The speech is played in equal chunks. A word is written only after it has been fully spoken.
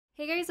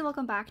Hey guys, and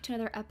welcome back to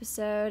another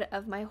episode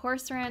of my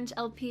Horse Ranch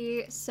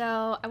LP.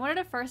 So I wanted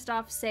to first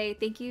off say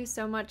thank you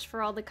so much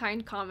for all the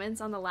kind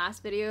comments on the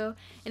last video,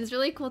 and it's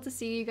really cool to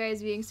see you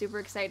guys being super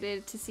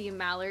excited to see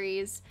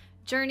Mallory's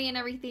journey and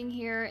everything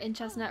here in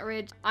Chestnut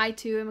Ridge. I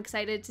too am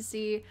excited to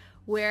see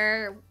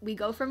where we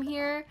go from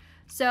here.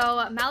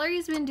 So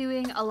Mallory's been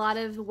doing a lot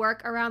of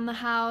work around the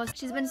house.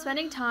 She's been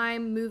spending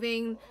time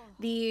moving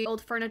the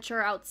old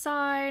furniture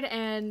outside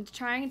and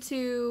trying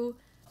to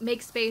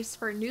make space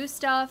for new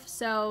stuff.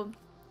 So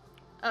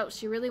oh,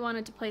 she really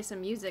wanted to play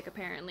some music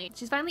apparently.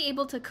 She's finally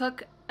able to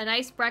cook a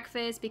nice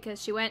breakfast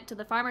because she went to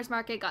the farmer's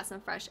market, got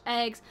some fresh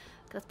eggs.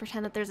 Let's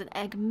pretend that there's an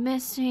egg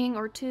missing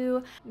or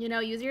two. You know,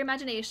 use your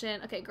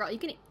imagination. Okay, girl, you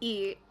can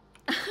eat.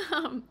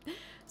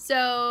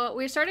 So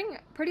we're starting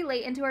pretty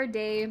late into our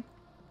day,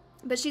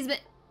 but she's been...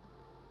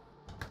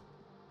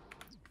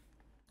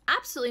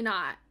 Absolutely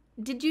not.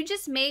 Did you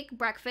just make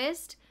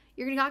breakfast?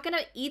 You're not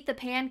gonna eat the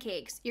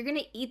pancakes. You're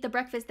gonna eat the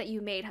breakfast that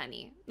you made,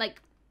 honey.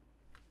 Like,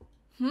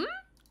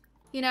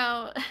 You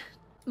know,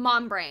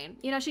 mom brain.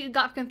 You know, she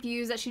got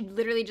confused that she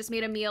literally just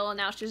made a meal and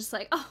now she's just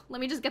like, oh,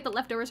 let me just get the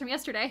leftovers from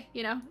yesterday.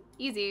 You know,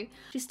 easy.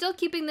 She's still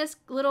keeping this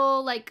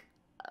little, like,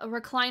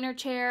 recliner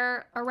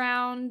chair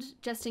around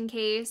just in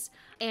case.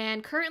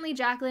 And currently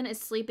Jacqueline is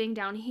sleeping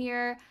down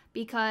here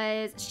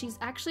because she's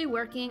actually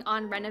working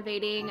on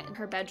renovating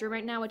her bedroom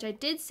right now, which I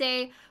did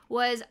say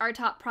was our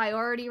top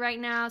priority right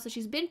now. So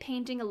she's been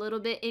painting a little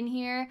bit in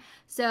here.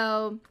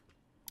 So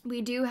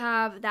we do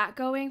have that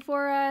going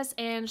for us,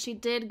 and she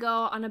did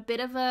go on a bit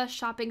of a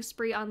shopping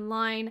spree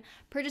online,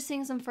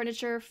 purchasing some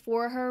furniture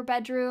for her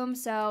bedroom.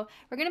 So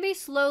we're gonna be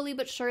slowly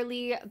but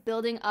surely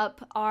building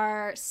up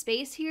our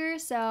space here.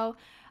 So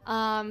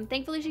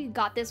thankfully she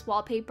got this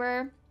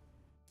wallpaper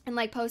and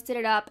like posted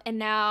it up, and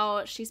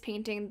now she's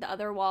painting the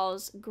other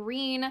walls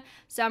green.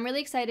 So I'm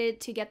really excited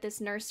to get this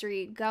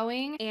nursery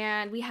going,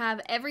 and we have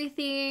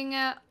everything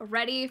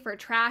ready for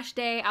trash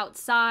day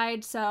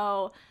outside.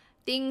 So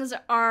things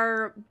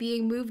are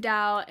being moved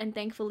out and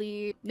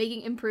thankfully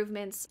making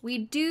improvements. We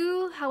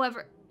do,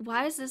 however,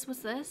 why is this,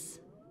 what's this?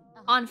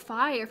 On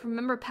fire from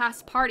remember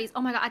past parties.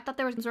 Oh my god, I thought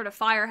there was some sort of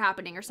fire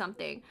happening or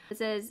something. It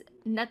says,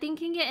 nothing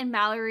can get in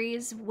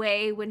Mallory's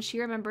way when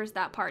she remembers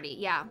that party.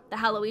 Yeah, the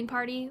Halloween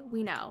party,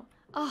 we know.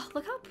 Oh,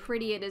 look how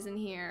pretty it is in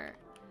here.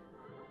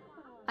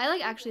 I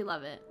like actually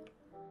love it.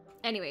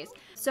 Anyways,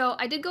 so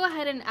I did go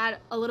ahead and add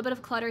a little bit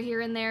of clutter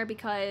here and there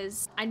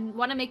because I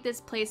want to make this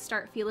place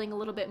start feeling a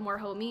little bit more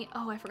homey.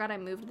 Oh, I forgot I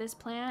moved this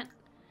plant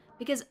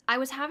because I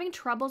was having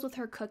troubles with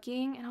her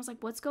cooking and I was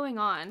like, what's going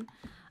on?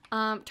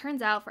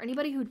 Turns out for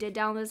anybody who did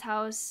download this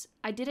house,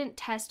 I didn't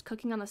test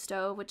cooking on the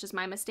stove, which is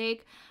my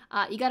mistake.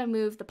 You gotta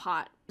move the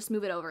pot, just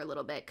move it over a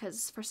little bit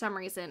because for some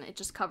reason it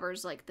just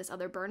covers like this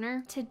other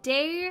burner.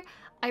 Today,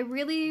 I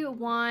really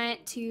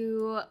want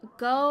to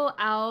go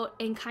out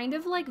and kind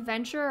of like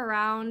venture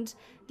around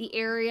the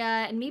area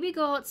and maybe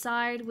go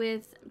outside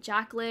with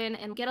Jacqueline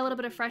and get a little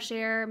bit of fresh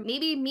air,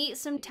 maybe meet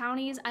some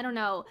townies, I don't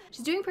know.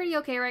 She's doing pretty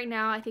okay right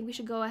now. I think we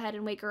should go ahead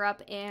and wake her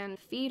up and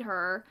feed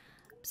her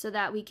so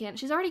that we can,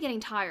 she's already getting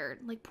tired.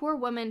 Like, poor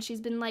woman, she's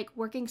been like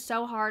working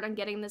so hard on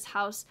getting this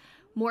house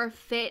more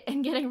fit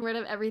and getting rid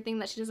of everything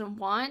that she doesn't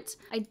want.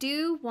 I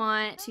do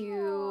want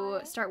to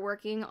start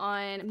working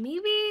on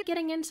maybe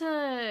getting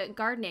into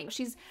gardening.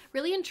 She's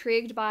really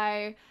intrigued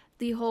by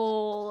the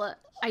whole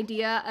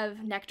idea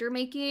of nectar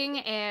making,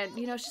 and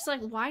you know, she's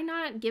like, why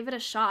not give it a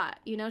shot?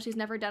 You know, she's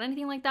never done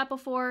anything like that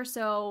before,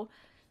 so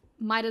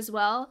might as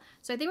well.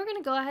 So I think we're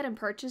gonna go ahead and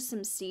purchase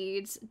some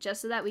seeds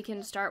just so that we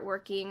can start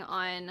working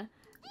on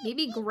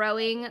maybe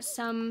growing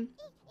some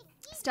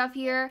stuff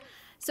here.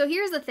 So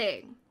here's the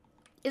thing,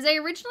 is I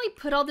originally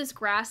put all this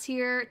grass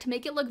here to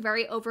make it look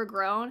very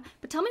overgrown,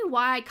 but tell me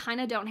why I kind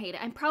of don't hate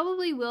it. I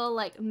probably will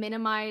like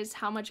minimize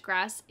how much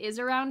grass is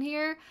around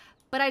here,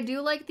 but I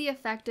do like the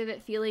effect of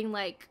it feeling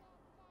like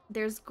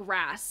there's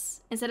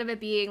grass instead of it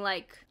being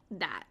like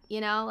that,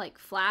 you know, like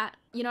flat,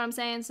 you know what I'm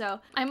saying?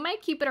 So I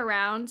might keep it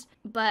around,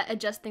 but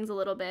adjust things a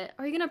little bit.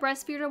 Are you gonna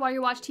breastfeed her while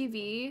you watch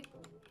TV?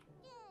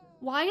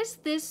 Why is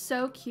this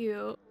so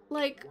cute?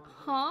 Like,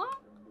 huh?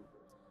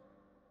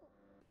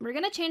 We're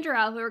gonna change her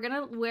outfit. We're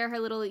gonna wear her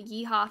little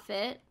yeehaw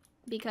fit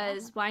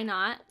because why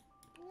not?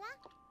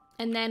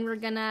 And then we're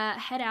gonna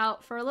head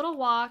out for a little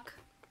walk.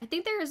 I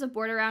think there is a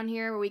board around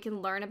here where we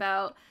can learn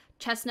about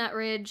Chestnut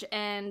Ridge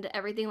and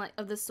everything like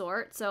of the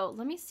sort. So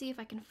let me see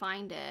if I can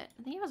find it.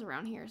 I think it was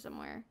around here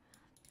somewhere.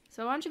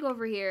 So why don't you go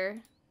over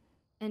here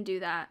and do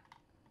that?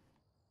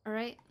 All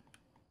right.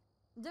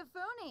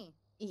 Defuni.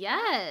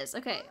 Yes.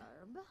 Okay.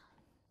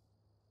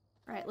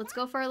 All right, let's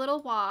go for a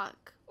little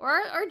walk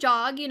or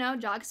jog, you know,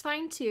 jog's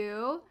fine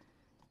too.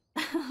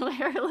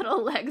 Her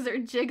little legs are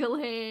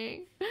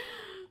jiggling.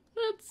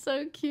 That's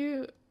so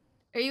cute.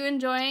 Are you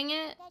enjoying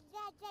it?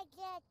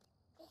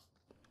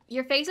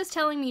 Your face is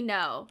telling me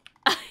no.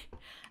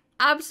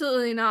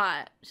 Absolutely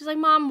not. She's like,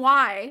 Mom,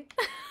 why?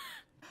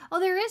 Oh,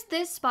 there is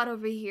this spot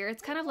over here.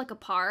 It's kind of like a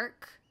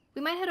park.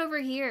 We might head over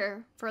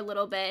here for a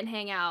little bit and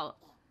hang out.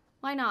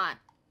 Why not?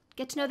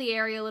 Get to know the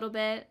area a little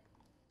bit.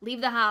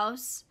 Leave the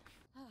house.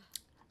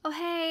 Oh,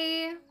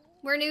 hey,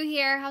 we're new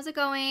here. How's it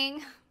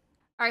going?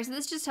 All right, so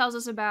this just tells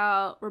us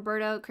about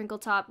Roberto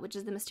Crinkletop, which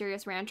is the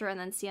mysterious rancher, and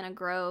then Sienna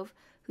Grove,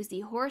 who's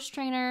the horse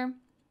trainer.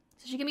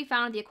 So she can be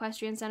found at the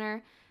Equestrian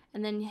Center,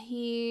 and then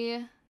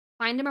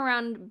find him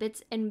around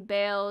Bits and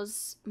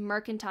Bales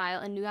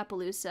Mercantile in New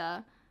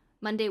Appaloosa,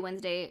 Monday,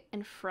 Wednesday,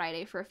 and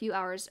Friday for a few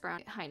hours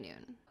around high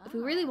noon. If we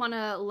really want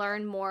to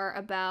learn more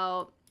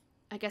about,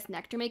 I guess,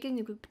 nectar making,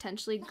 we could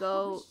potentially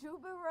go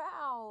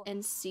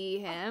and see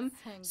him.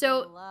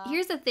 So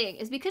here's the thing,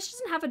 is because she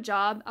doesn't have a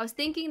job, I was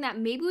thinking that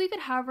maybe we could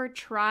have her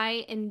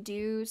try and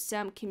do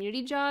some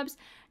community jobs.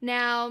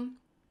 Now,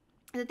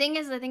 the thing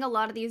is, I think a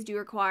lot of these do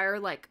require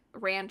like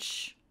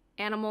ranch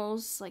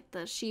animals, like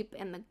the sheep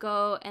and the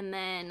goat, and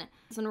then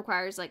this one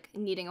requires like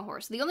needing a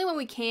horse. The only one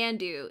we can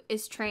do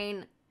is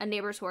train a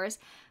neighbor's horse,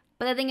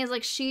 but the thing is,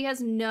 like, she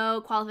has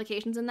no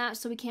qualifications in that,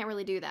 so we can't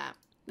really do that,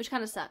 which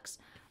kind of sucks.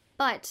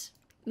 But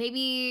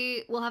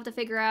maybe we'll have to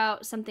figure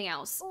out something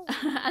else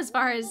as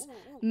far as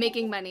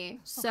making money.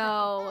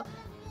 So,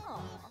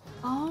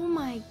 oh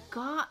my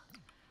god,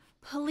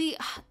 please,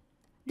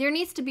 there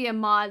needs to be a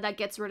mod that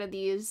gets rid of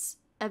these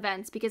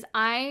events, because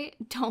I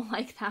don't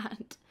like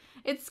that.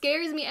 It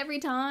scares me every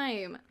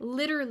time,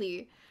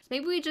 literally.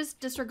 Maybe we just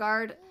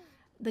disregard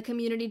the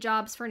community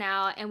jobs for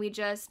now, and we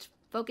just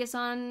focus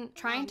on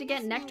trying to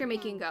get nectar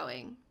making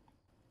going.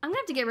 I'm gonna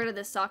have to get rid of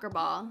this soccer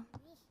ball.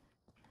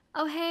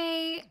 Oh,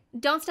 hey,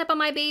 don't step on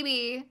my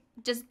baby.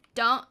 Just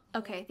don't.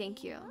 Okay,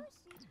 thank you.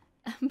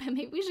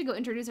 Maybe we should go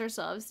introduce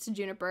ourselves to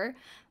Juniper,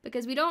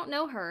 because we don't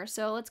know her.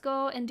 So let's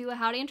go and do a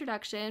howdy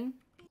introduction.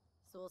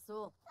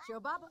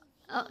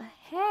 Oh,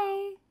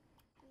 hey.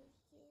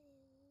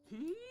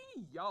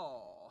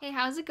 Hey,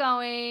 how's it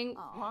going?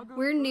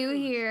 We're new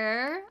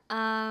here.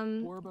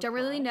 Don't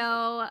really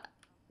know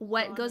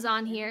what goes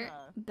on here.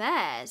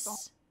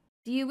 Bess,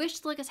 do you wish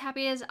to look as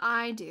happy as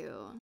I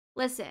do?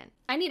 Listen,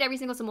 I need every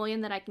single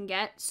simoleon that I can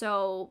get,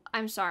 so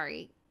I'm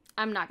sorry.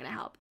 I'm not gonna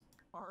help.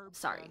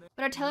 Sorry.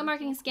 But our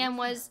telemarketing scam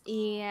was,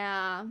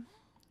 yeah,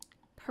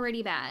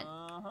 pretty bad.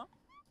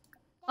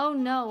 Oh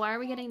no, why are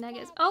we getting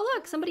negatives? Oh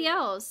look, somebody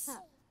else.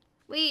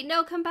 Wait,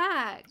 no, come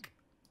back.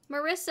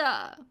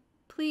 Marissa,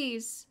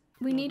 please.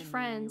 We need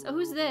friends. Oh,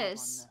 who's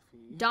this?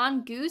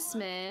 Don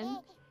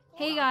Gooseman.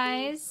 Hey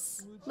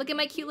guys, look at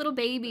my cute little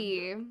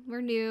baby.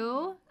 We're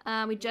new.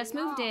 We just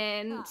moved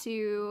in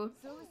to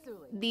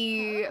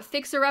the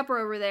fixer-upper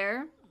over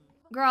there.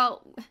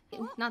 Girl,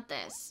 not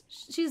this.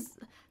 She's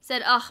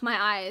said, ugh,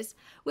 my eyes.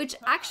 Which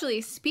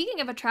actually, speaking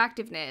of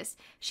attractiveness,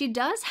 she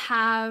does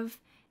have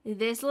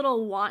this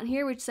little want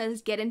here which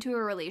says get into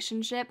a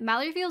relationship.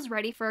 Mallory feels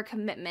ready for a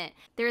commitment.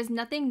 There is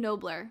nothing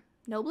nobler.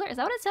 Nobler? Is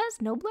that what it says?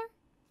 Nobler?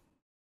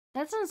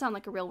 That doesn't sound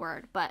like a real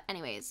word, but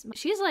anyways,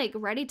 she's like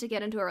ready to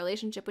get into a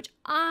relationship, which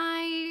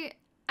I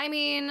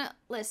mean,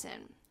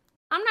 listen,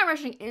 I'm not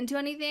rushing into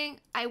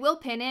anything. I will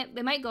pin it.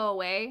 It might go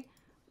away,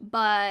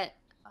 but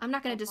I'm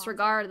not going to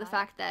disregard the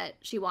fact that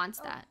she wants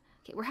that.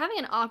 Okay, we're having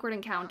an awkward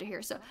encounter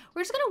here, so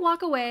we're just going to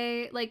walk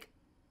away. Like,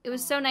 it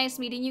was so nice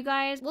meeting you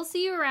guys. We'll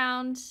see you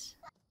around.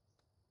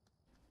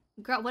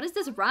 Girl, what is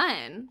this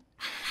run?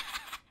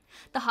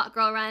 The hot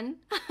girl run.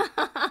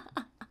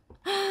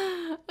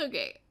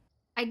 Okay.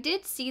 I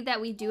did see that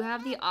we do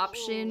have the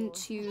option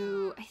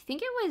to, I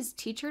think it was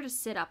teach her to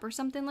sit up or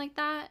something like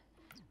that.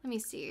 Let me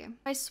see.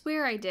 I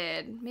swear I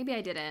did. Maybe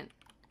I didn't.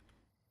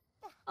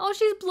 Oh,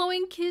 she's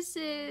blowing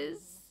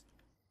kisses.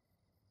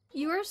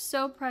 You are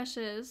so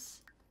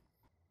precious.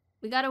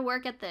 We gotta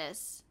work at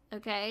this,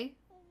 okay?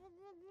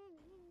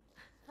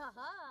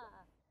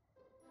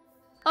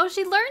 Oh,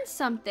 she learned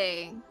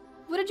something.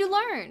 What did you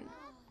learn?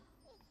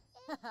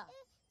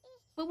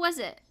 What was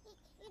it?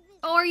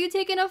 Oh, are you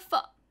taking a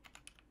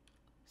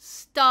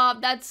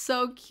Stop, that's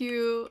so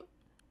cute.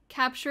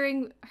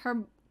 Capturing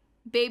her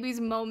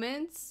baby's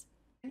moments.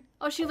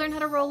 Oh, she learned how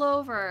to roll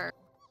over.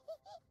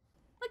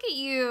 Look at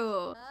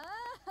you.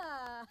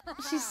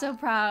 She's so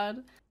proud.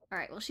 All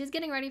right, well, she's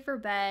getting ready for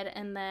bed,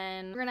 and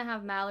then we're gonna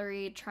have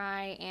Mallory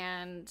try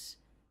and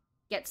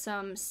get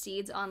some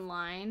seeds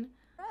online.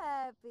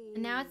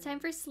 And now it's time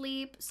for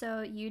sleep,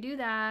 so you do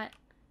that,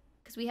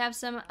 because we have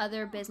some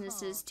other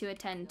businesses to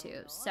attend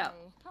to, so.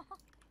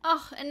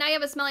 Oh, and now you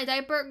have a smelly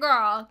diaper?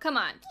 Girl, come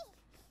on.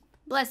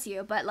 Bless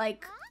you, but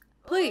like,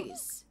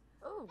 please,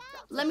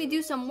 let me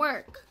do some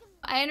work.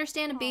 I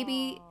understand a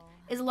baby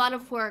is a lot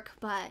of work,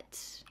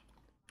 but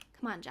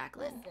come on,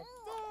 Jacqueline.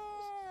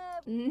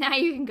 Now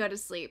you can go to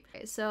sleep.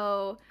 Okay,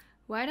 so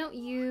why don't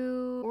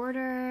you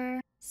order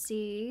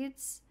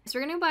seeds? So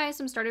we're gonna buy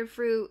some starter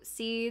fruit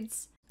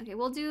seeds. Okay,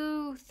 we'll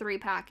do 3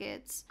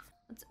 packets.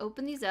 Let's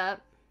open these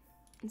up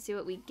and see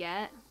what we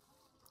get.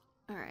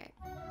 All right.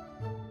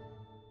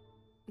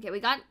 Okay, we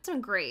got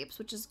some grapes,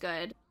 which is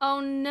good. Oh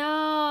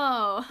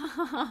no!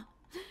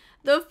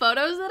 The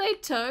photos that I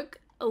took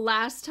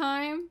last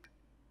time,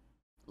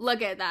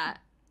 look at that.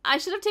 I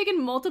should have taken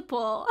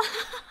multiple.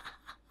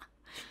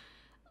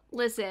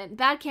 Listen,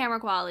 bad camera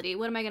quality.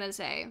 What am I gonna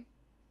say?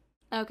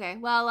 Okay,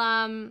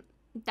 well,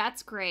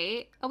 that's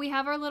great. Oh, we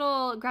have our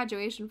little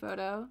graduation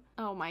photo.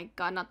 Oh my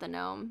god, not the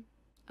gnome.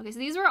 Okay, so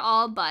these were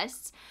all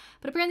busts,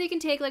 but apparently you can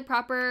take like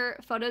proper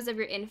photos of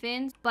your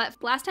infants. But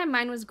last time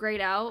mine was grayed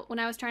out when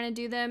I was trying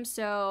to do them,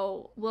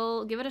 so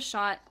we'll give it a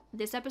shot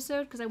this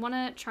episode because I want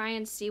to try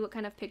and see what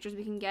kind of pictures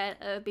we can get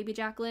of baby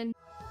Jacqueline.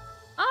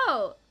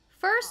 Oh,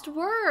 first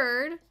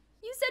word.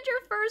 You said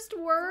your first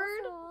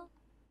word?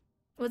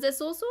 Was it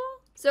Sul Sul?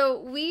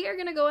 So we are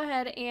gonna go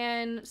ahead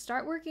and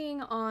start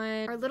working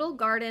on our little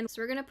garden.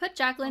 So we're gonna put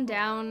Jacqueline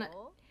down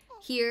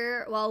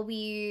here while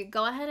we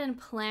go ahead and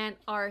plant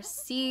our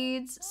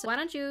seeds. So why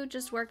don't you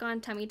just work on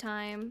tummy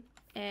time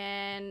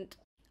and...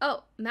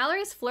 Oh,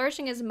 Mallory's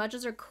flourishing as much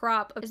as her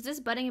crop. Is this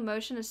budding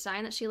emotion a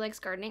sign that she likes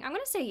gardening? I'm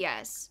gonna say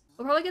yes.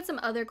 We'll probably get some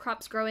other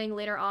crops growing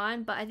later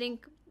on, but I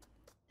think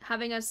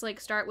having us like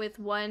start with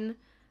one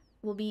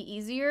will be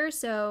easier,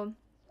 so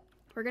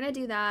we're gonna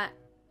do that.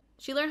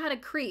 She learned how to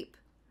creep.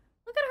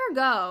 Look at her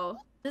go.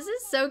 This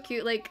is so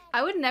cute. Like,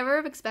 I would never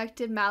have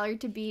expected Mallory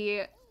to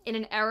be in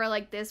an era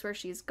like this where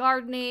she's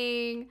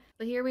gardening,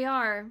 but here we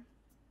are.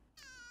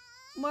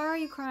 Why are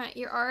you crying?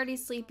 You're already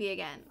sleepy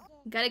again.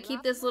 Gotta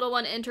keep this little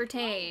one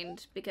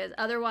entertained because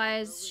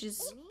otherwise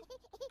she's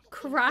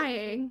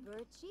crying.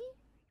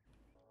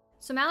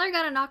 So Mallory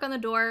got a knock on the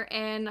door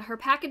and her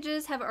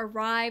packages have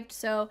arrived,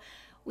 so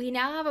we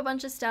now have a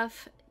bunch of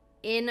stuff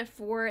in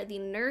for the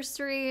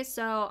nursery.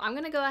 So I'm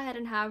gonna go ahead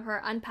and have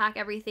her unpack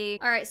everything.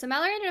 All right, so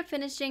Mallory ended up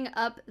finishing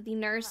up the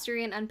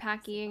nursery and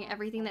unpacking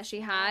everything that she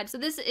had. So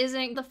this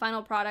isn't the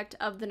final product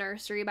of the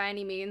nursery by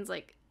any means.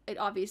 Like, it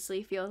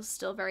obviously feels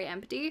still very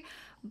empty,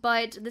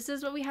 but this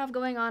is what we have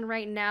going on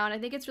right now, and I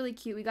think it's really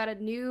cute. We got a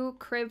new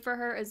crib for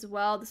her as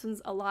well. This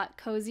one's a lot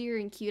cozier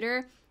and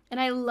cuter, and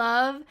I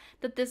love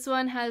that this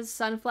one has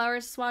sunflower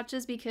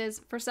swatches because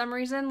for some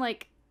reason,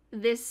 like,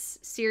 this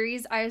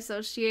series I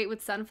associate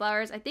with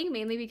sunflowers. I think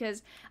mainly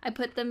because I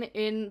put them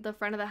in the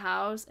front of the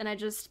house and I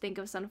just think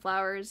of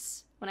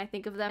sunflowers when I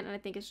think of them, and I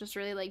think it's just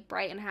really like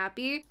bright and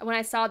happy. When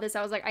I saw this,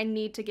 I was like, I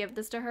need to give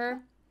this to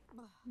her.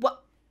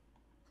 What?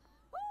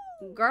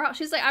 Girl,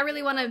 she's like, I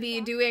really want to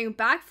be doing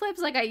backflips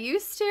like I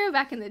used to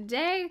back in the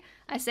day.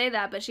 I say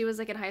that, but she was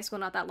like in high school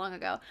not that long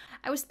ago.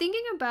 I was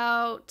thinking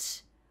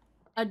about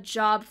a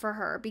job for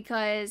her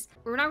because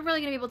we're not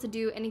really gonna be able to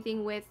do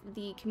anything with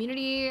the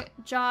community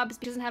jobs.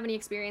 She doesn't have any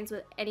experience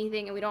with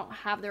anything and we don't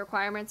have the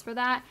requirements for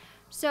that.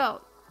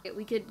 So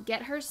we could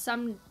get her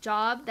some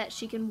job that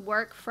she can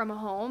work from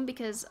home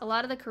because a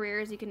lot of the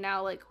careers you can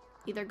now like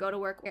either go to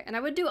work, and I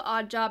would do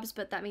odd jobs,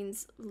 but that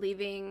means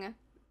leaving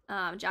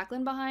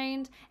Jacqueline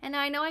behind. And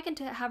I know I can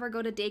have her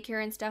go to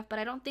daycare and stuff, but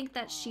I don't think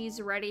that she's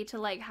ready to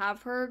like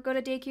have her go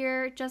to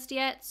daycare just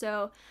yet.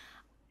 So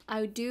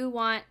I do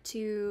want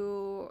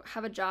to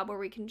have a job where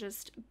we can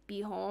just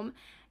be home.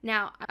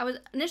 Now, I was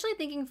initially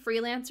thinking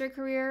freelancer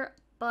career,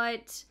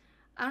 but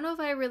I don't know if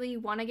I really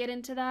want to get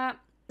into that.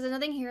 There's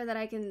nothing here that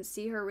I can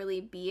see her really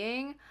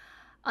being.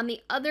 On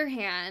the other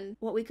hand,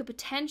 what we could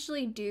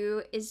potentially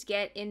do is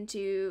get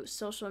into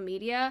social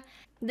media.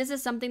 This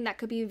is something that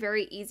could be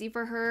very easy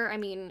for her. I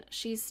mean,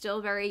 she's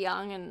still very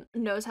young and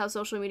knows how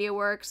social media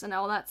works and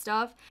all that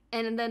stuff.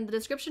 And then the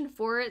description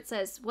for it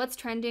says, what's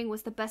trending,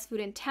 what's the best food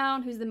in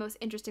town, who's the most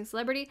interesting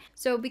celebrity.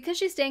 So because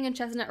she's staying in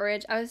Chestnut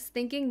Ridge, I was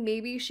thinking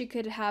maybe she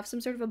could have some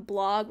sort of a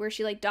blog where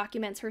she like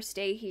documents her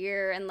stay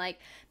here and like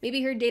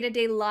maybe her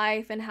day-to-day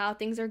life and how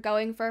things are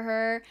going for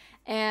her,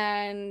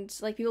 and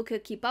like people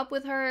could keep up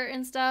with her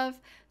and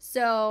stuff.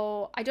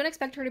 So I don't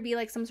expect her to be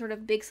like some sort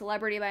of big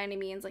celebrity by any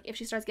means. Like if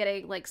she starts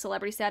getting like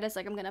celebrity status,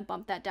 like I'm gonna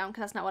bump that down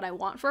because that's not what I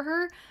want for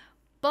her.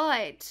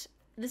 But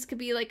this could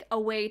be like a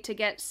way to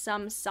get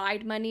some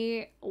side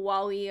money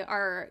while we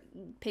are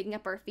picking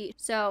up our feet.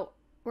 So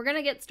we're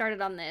gonna get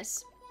started on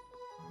this.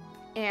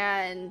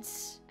 And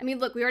I mean,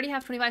 look, we already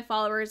have 25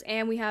 followers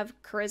and we have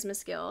charisma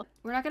skill.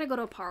 We're not gonna go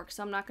to a park,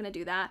 so I'm not gonna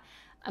do that.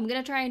 I'm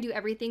gonna try and do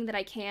everything that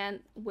I can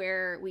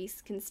where we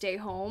can stay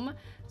home.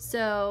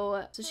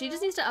 So she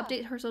just needs to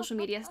update her social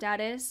media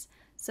status.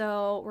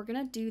 So we're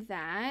gonna do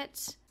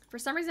that. For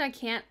some reason, I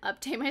can't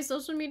update my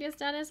social media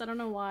status. I don't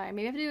know why.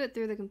 Maybe I have to do it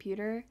through the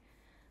computer.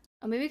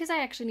 Oh, maybe because I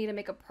actually need to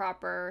make a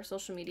proper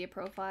social media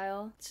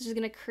profile. So she's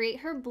gonna create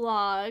her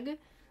blog,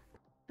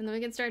 and then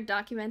we can start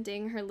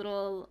documenting her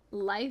little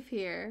life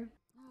here.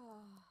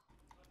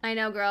 I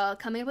know, girl.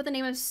 Coming up with a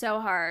name is so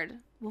hard.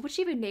 What would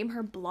she even name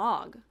her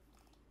blog?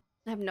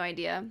 I have no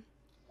idea.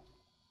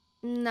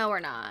 No, we're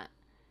not.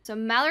 So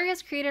Mallory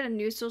has created a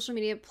new social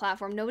media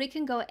platform. Nobody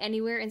can go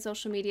anywhere in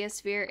social media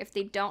sphere if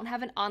they don't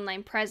have an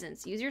online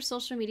presence. Use your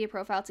social media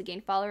profile to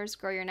gain followers,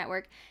 grow your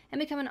network, and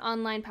become an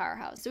online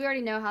powerhouse. So we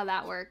already know how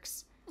that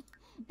works.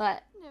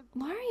 But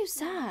why are you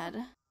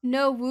sad?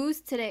 No woos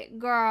today,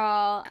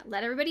 girl.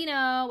 Let everybody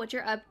know what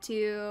you're up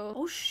to.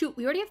 Oh shoot,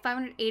 we already have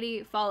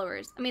 580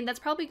 followers. I mean, that's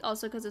probably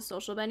also because of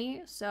Social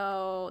Bunny,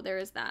 so there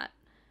is that.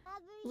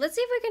 Let's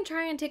see if we can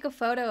try and take a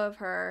photo of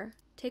her.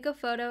 Take a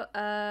photo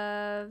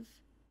of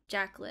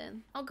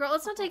Jacqueline. Oh girl,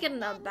 let's not take it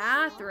in the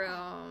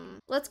bathroom.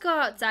 Let's go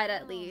outside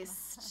at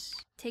least.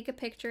 Take a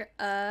picture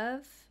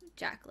of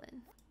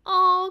Jacqueline.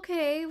 Oh,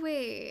 okay,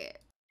 wait.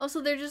 Oh,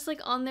 so they're just like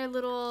on their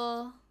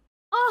little...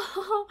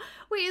 Oh,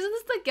 wait, isn't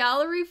this the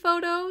gallery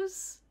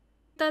photos?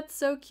 That's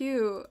so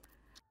cute.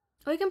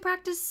 Oh, we can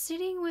practice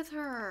sitting with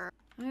her.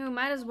 I mean, we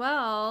might as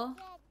well.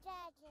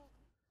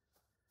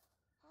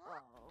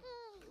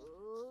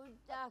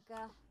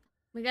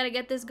 We gotta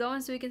get this going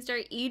so we can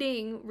start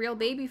eating real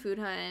baby food,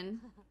 hun.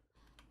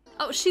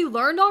 Oh, she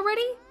learned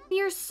already?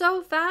 You're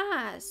so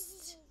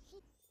fast.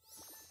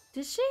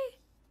 Did she?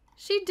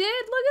 She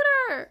did, look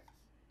at her.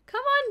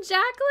 Come on,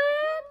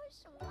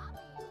 Jacqueline.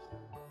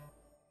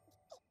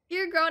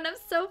 You're growing up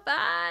so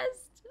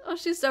fast. Oh,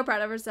 she's so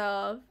proud of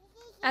herself.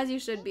 As you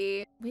should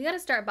be. We gotta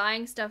start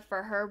buying stuff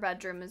for her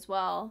bedroom as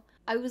well.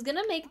 I was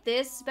gonna make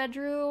this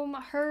bedroom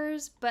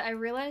hers, but I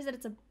realized that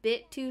it's a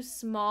bit too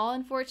small,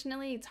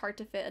 unfortunately. It's hard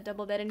to fit a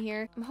double bed in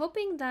here. I'm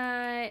hoping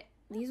that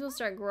these will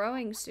start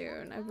growing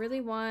soon. I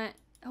really want...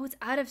 Oh, it's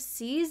out of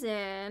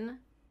season.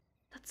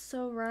 That's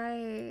so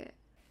right.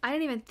 I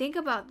didn't even think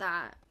about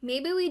that.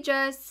 Maybe we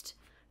just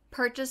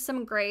purchase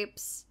some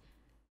grapes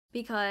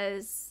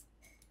because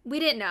we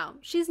didn't know.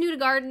 She's new to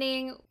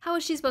gardening. How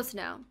is she supposed to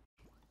know?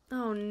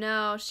 Oh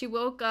no, she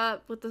woke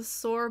up with a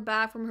sore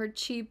back from her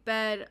cheap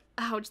bed.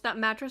 Ouch, that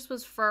mattress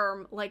was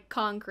firm, like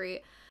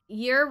concrete.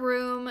 Your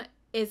room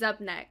is up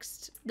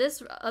next.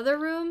 This other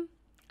room,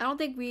 I don't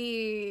think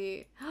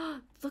we...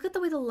 Look at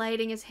the way the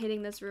lighting is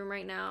hitting this room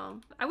right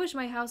now. I wish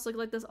my house looked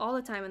like this all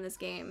the time in this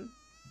game.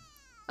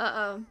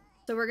 Uh-oh.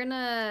 So we're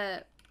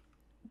gonna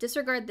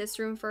disregard this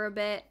room for a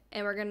bit,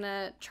 and we're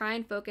gonna try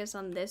and focus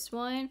on this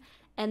one,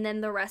 and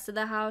then the rest of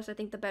the house. I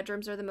think the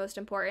bedrooms are the most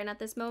important at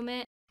this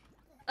moment.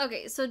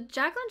 Okay, so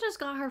Jacqueline just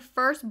got her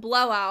first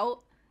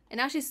blowout, and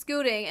now she's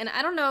scooting, and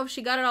I don't know if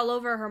she got it all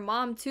over her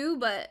mom too,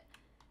 but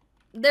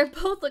they're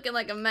both looking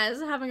like a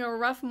mess, having a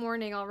rough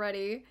morning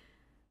already,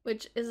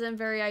 which isn't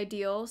very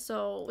ideal,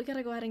 so we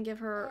gotta go ahead and give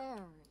her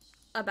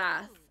a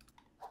bath.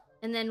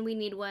 And then we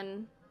need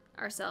one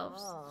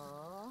ourselves.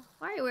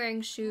 Why are you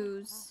wearing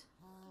shoes?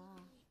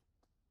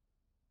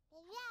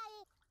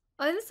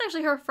 Oh, this is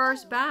actually her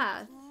first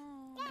bath,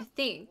 I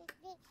think.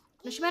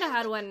 She might have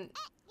had one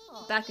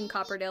back in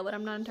Copperdale, but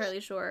I'm not entirely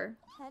sure.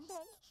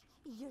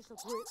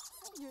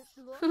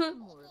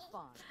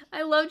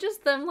 I love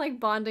just them like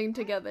bonding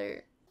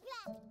together.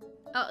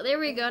 Oh, there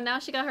we go. Now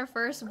she got her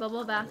first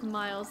bubble bath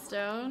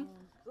milestone.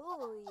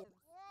 So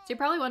you're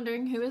probably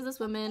wondering, who is this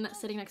woman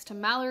sitting next to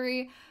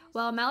Mallory?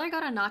 Well, Mallory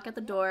got a knock at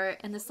the door,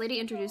 and this lady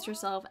introduced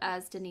herself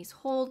as Denise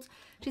Holt.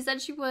 She said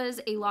she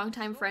was a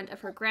longtime friend of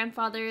her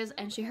grandfather's,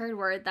 and she heard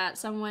word that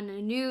someone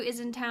new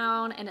is in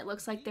town, and it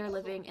looks like they're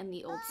living in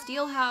the old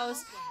steel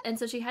house, and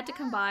so she had to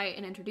come by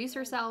and introduce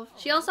herself.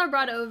 She also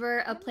brought over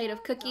a plate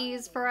of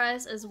cookies for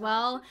us as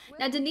well.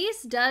 Now,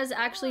 Denise does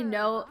actually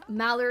know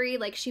Mallory.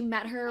 Like, she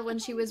met her when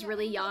she was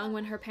really young,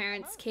 when her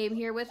parents came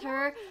here with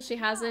her. She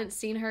hasn't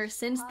seen her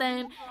since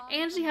then,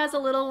 and she has a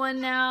little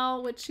one now,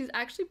 which she's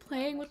actually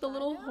playing with the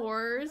little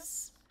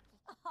horse.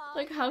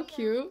 Like, how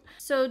cute.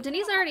 So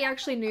Denise already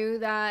actually knew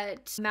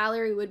that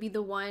Mallory would be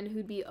the one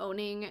who'd be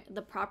owning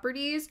the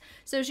properties.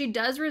 So she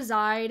does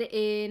reside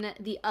in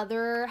the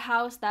other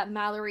house that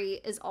Mallory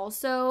is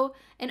also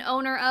an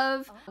owner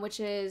of,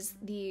 which is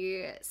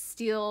the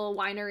Steel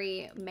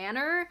Winery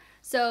Manor.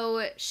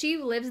 So she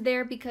lives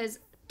there because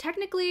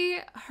technically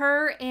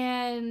her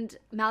and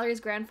Mallory's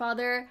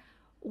grandfather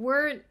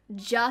weren't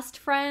just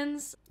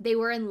friends, they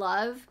were in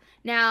love.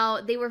 Now,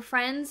 they were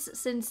friends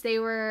since they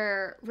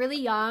were really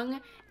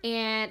young,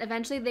 and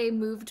eventually they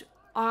moved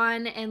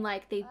on, and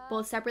like they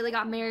both separately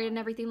got married and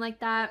everything like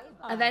that.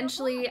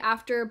 Eventually,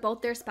 after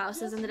both their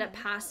spouses ended up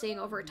passing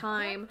over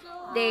time,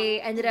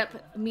 they ended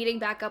up meeting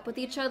back up with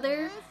each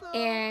other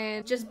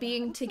and just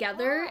being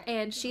together,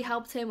 and she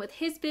helped him with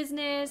his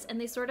business,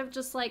 and they sort of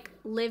just like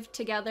lived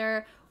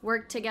together,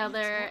 worked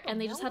together,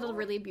 and they just had a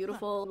really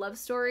beautiful love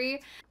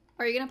story.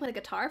 Are you gonna play the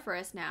guitar for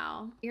us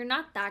now? You're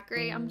not that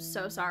great, I'm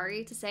so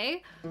sorry to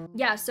say.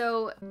 Yeah,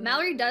 so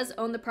Mallory does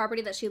own the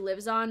property that she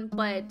lives on,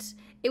 but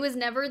it was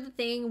never the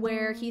thing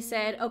where he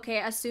said, okay,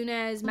 as soon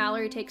as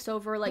Mallory takes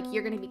over, like,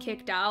 you're gonna be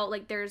kicked out.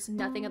 Like, there's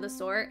nothing of the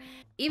sort.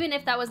 Even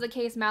if that was the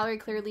case, Mallory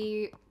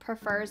clearly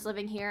prefers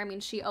living here. I mean,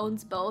 she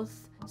owns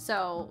both,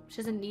 so she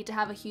doesn't need to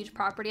have a huge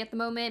property at the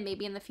moment.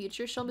 Maybe in the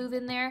future she'll move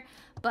in there,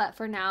 but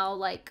for now,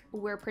 like,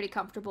 we're pretty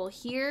comfortable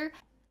here.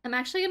 I'm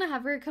actually gonna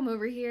have her come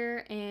over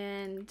here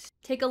and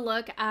take a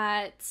look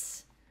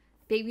at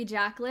baby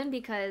Jacqueline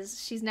because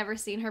she's never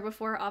seen her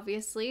before,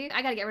 obviously.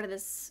 I gotta get rid of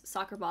this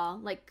soccer ball,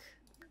 like,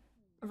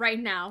 right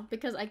now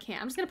because I can't.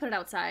 I'm just gonna put it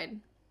outside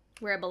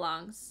where it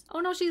belongs.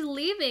 Oh no, she's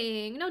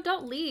leaving. No,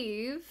 don't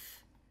leave.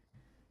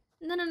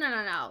 No, no, no,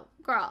 no, no.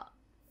 Girl.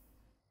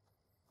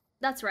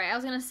 That's right. I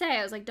was gonna say,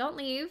 I was like, don't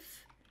leave.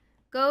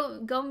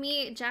 Go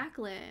meet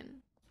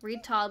Jacqueline.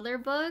 Read toddler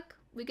book?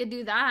 We could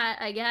do that,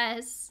 I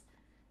guess.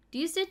 Do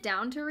you sit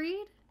down to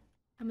read?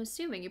 I'm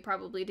assuming you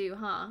probably do,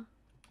 huh?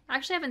 I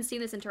actually haven't seen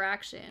this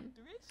interaction.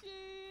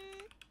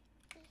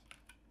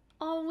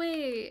 Oh,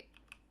 wait.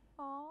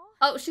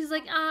 Oh, she's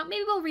like,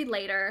 maybe we'll read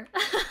later.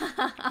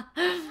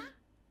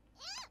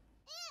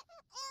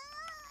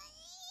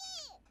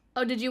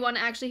 Oh, did you want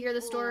to actually hear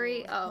the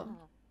story? Oh,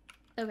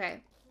 okay.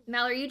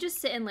 Mallory, you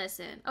just sit and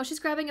listen. Oh, she's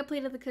grabbing a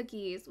plate of the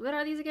cookies. What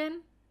are these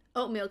again?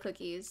 Oatmeal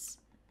cookies.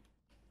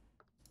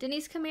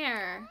 Denise, come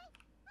here.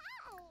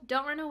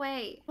 Don't run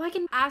away. Oh, I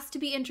can ask to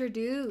be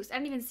introduced. I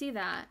didn't even see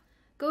that.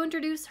 Go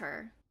introduce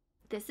her.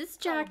 This is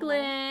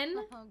Jacqueline.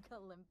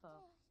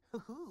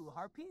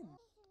 Harpin.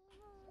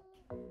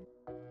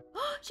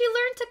 She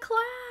learned to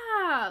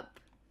clap.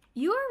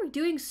 You are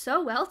doing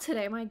so well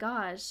today, my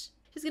gosh.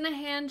 She's gonna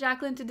hand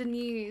Jacqueline to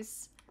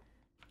Denise.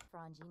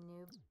 Frangie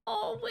noob.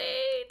 Oh,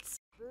 wait.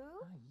 Boo?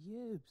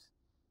 Yibs.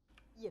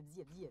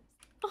 Yibs.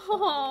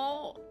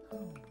 Oh,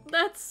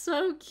 that's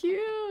so cute.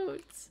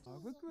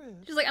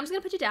 Regret. She's like, I'm just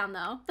gonna put you down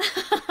though.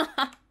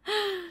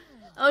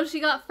 Oh, she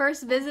got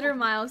first visitor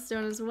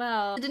milestone as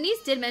well.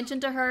 Denise did mention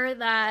to her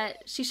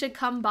that she should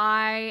come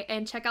by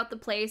and check out the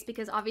place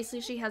because obviously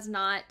she has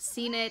not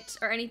seen it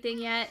or anything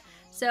yet.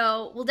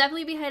 So we'll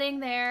definitely be heading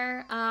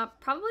there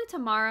probably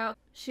tomorrow.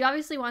 She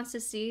obviously wants to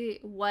see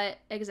what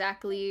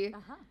exactly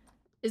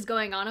is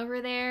going on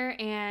over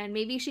there, and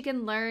maybe she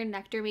can learn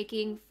nectar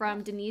making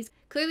from Denise.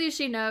 Clearly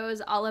she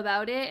knows all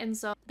about it, and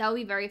so that will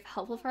be very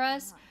helpful for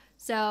us.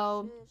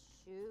 So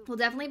we'll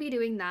definitely be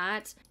doing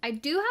that. I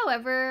do,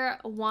 however,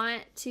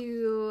 want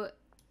to...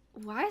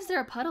 Why is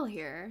there a puddle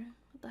here?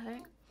 What the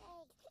heck?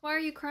 Why are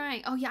you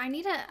crying? Oh yeah, I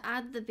need to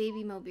add the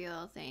baby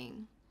mobile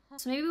thing.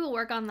 So maybe we'll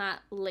work on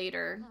that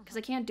later, because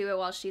I can't do it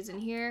while she's in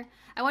here.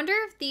 I wonder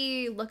if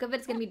the look of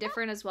it's going to be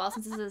different as well,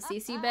 since this is a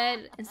CC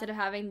bed, instead of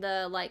having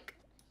the, like,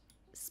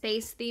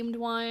 space-themed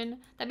one.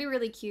 That'd be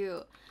really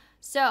cute.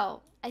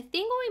 So, I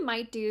think what we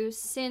might do,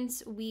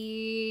 since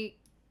we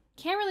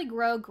can't really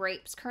grow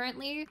grapes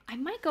currently, I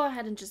might go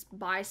ahead and just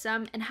buy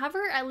some and have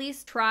her at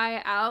least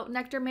try out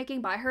nectar making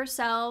by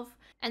herself,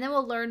 and then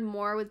we'll learn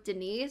more with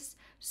Denise.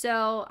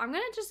 So, I'm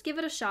gonna just give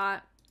it a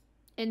shot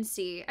and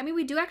see. I mean,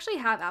 we do actually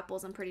have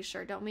apples, I'm pretty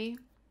sure, don't we?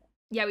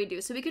 Yeah, we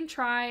do. So we can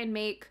try and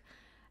make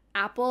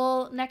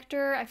apple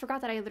nectar. I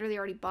forgot that I literally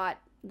already bought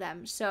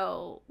them.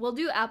 So we'll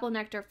do apple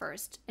nectar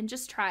first and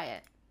just try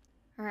it.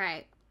 All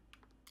right.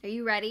 Are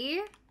you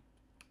ready?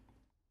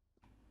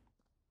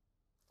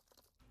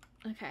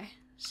 Okay.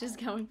 She's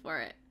going for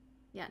it.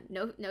 Yeah,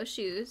 no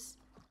shoes.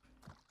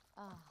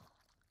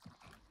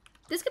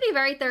 This could be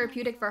very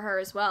therapeutic for her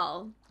as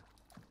well,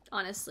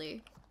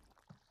 honestly.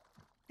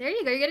 There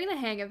you go, you're getting the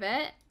hang of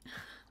it.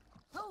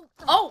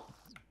 Oh!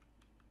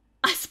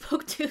 I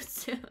spoke too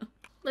soon.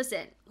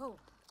 Listen,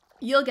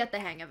 you'll get the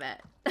hang of it.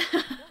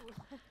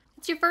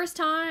 It's your first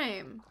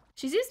time.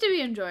 She seems to be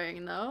enjoying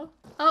it though.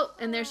 Oh,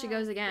 and there she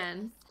goes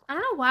again. I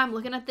don't know why I'm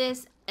looking at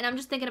this and I'm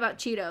just thinking about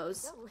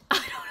Cheetos.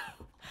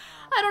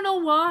 I don't know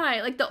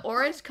why. Like the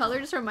orange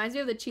color just reminds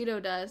me of the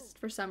Cheeto dust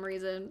for some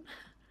reason.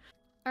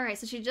 Alright,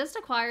 so she just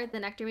acquired the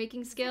nectar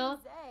making skill.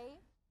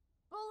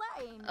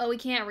 Oh, we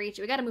can't reach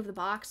it. We gotta move the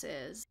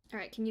boxes.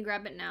 Alright, can you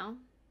grab it now?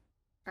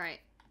 Alright.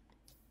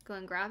 Go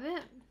and grab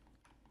it.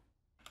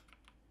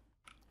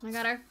 I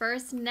got our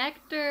first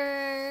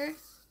nectar.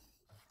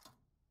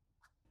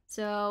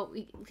 So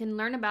we can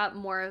learn about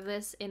more of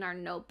this in our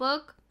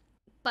notebook.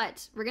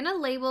 But we're gonna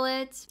label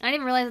it. I didn't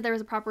even realize that there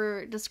was a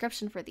proper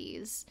description for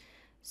these.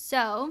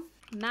 So,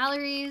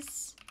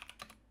 Mallory's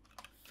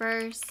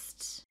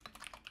first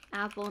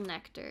apple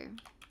nectar.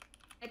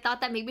 I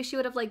thought that maybe she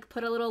would have like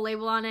put a little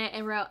label on it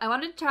and wrote, I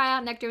wanted to try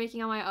out nectar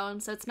making on my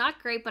own, so it's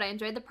not great, but I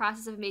enjoyed the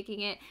process of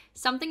making it.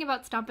 Something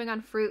about stomping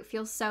on fruit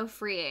feels so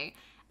freeing.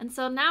 And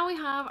so now we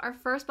have our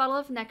first bottle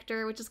of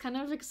nectar, which is kind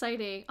of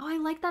exciting. Oh, I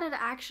like that it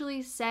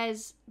actually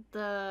says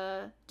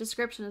the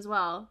description as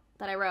well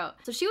that I wrote.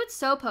 So she would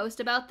so post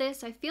about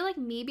this. I feel like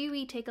maybe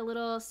we take a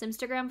little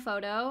Simstagram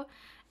photo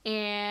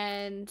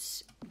and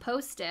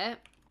post it.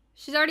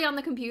 She's already on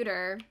the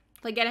computer,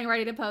 like getting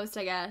ready to post,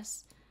 I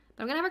guess.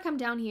 But I'm gonna have her come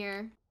down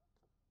here.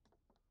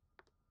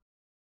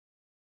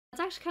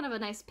 That's actually kind of a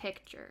nice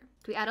picture.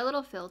 Do we add a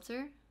little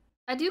filter?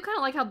 I do kind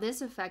of like how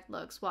this effect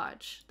looks.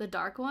 Watch, the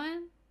dark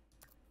one.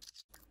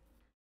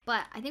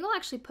 But I think we'll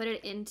actually put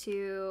it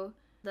into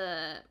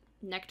the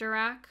nectar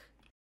rack.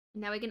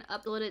 Now we can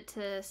upload it to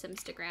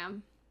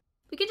Simstagram.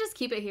 We could just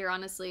keep it here,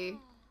 honestly.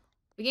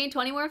 We gained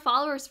 20 more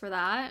followers for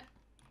that.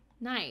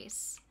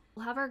 Nice.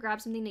 We'll have her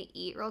grab something to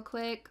eat real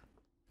quick.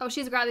 Oh,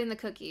 she's grabbing the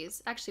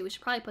cookies. Actually, we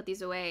should probably put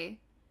these away.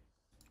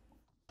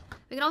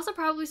 We can also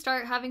probably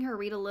start having her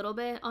read a little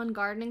bit on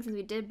gardening since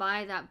we did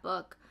buy that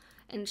book.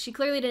 And she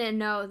clearly didn't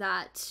know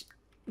that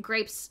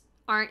grapes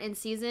aren't in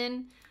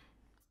season.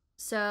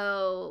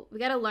 So we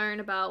gotta learn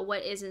about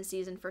what is in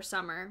season for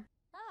summer.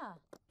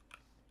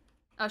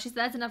 Oh, she said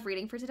that's enough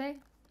reading for today?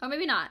 Oh,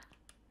 maybe not.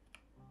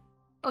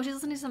 Oh, she's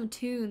listening to some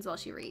tunes while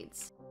she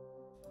reads.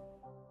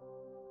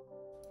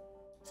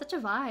 Such a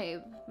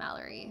vibe,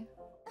 Mallory.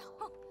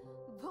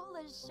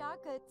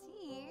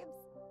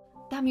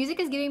 That music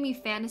is giving me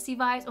fantasy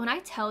vibes. When I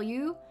tell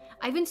you,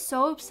 I've been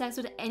so obsessed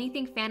with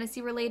anything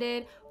fantasy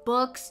related,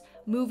 books,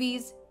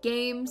 movies,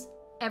 games,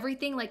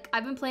 everything. Like,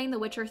 I've been playing The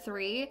Witcher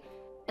 3,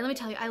 and let me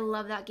tell you, I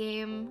love that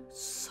game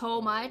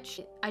so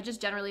much. I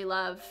just generally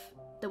love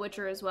The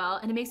Witcher as well,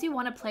 and it makes me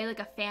want to play like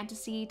a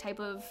fantasy type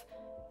of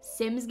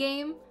Sims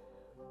game,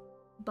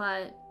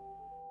 but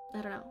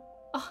I don't know.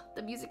 Oh,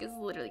 the music is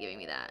literally giving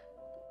me that.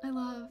 I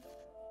love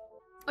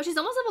Oh, she's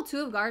almost level 2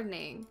 of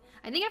gardening.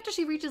 I think after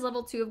she reaches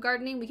level 2 of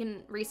gardening, we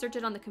can research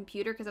it on the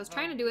computer because I was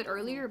trying to do it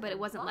earlier, but it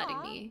wasn't letting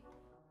me.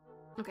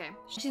 Okay,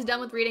 she's done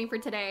with reading for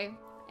today,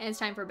 and it's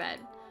time for bed.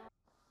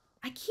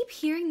 I keep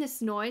hearing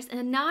this noise,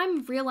 and now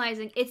I'm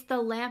realizing it's the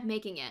lamp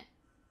making it.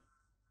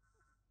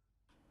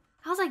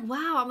 I was like,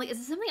 wow, I'm like, is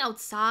there something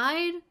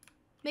outside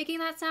making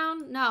that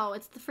sound? No,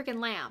 it's the freaking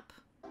lamp.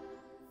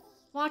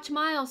 Watch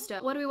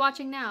milestone. What are we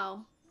watching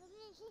now?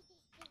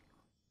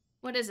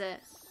 What is it?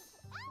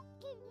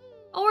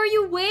 Oh, are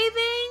you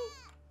waving?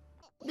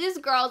 This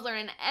girl's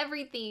learning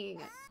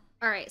everything.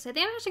 All right, so I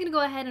think I'm actually gonna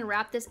go ahead and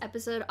wrap this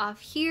episode off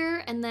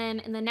here, and then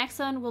in the next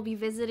one, we'll be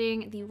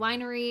visiting the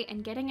winery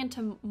and getting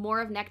into more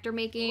of nectar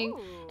making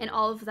and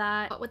all of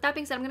that. But with that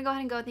being said, I'm gonna go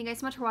ahead and go. Thank you guys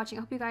so much for watching.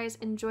 I hope you guys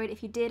enjoyed.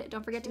 If you did,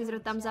 don't forget to give it a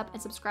thumbs up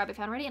and subscribe if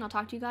you haven't already, and I'll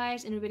talk to you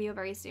guys in a video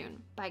very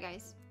soon. Bye,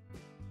 guys.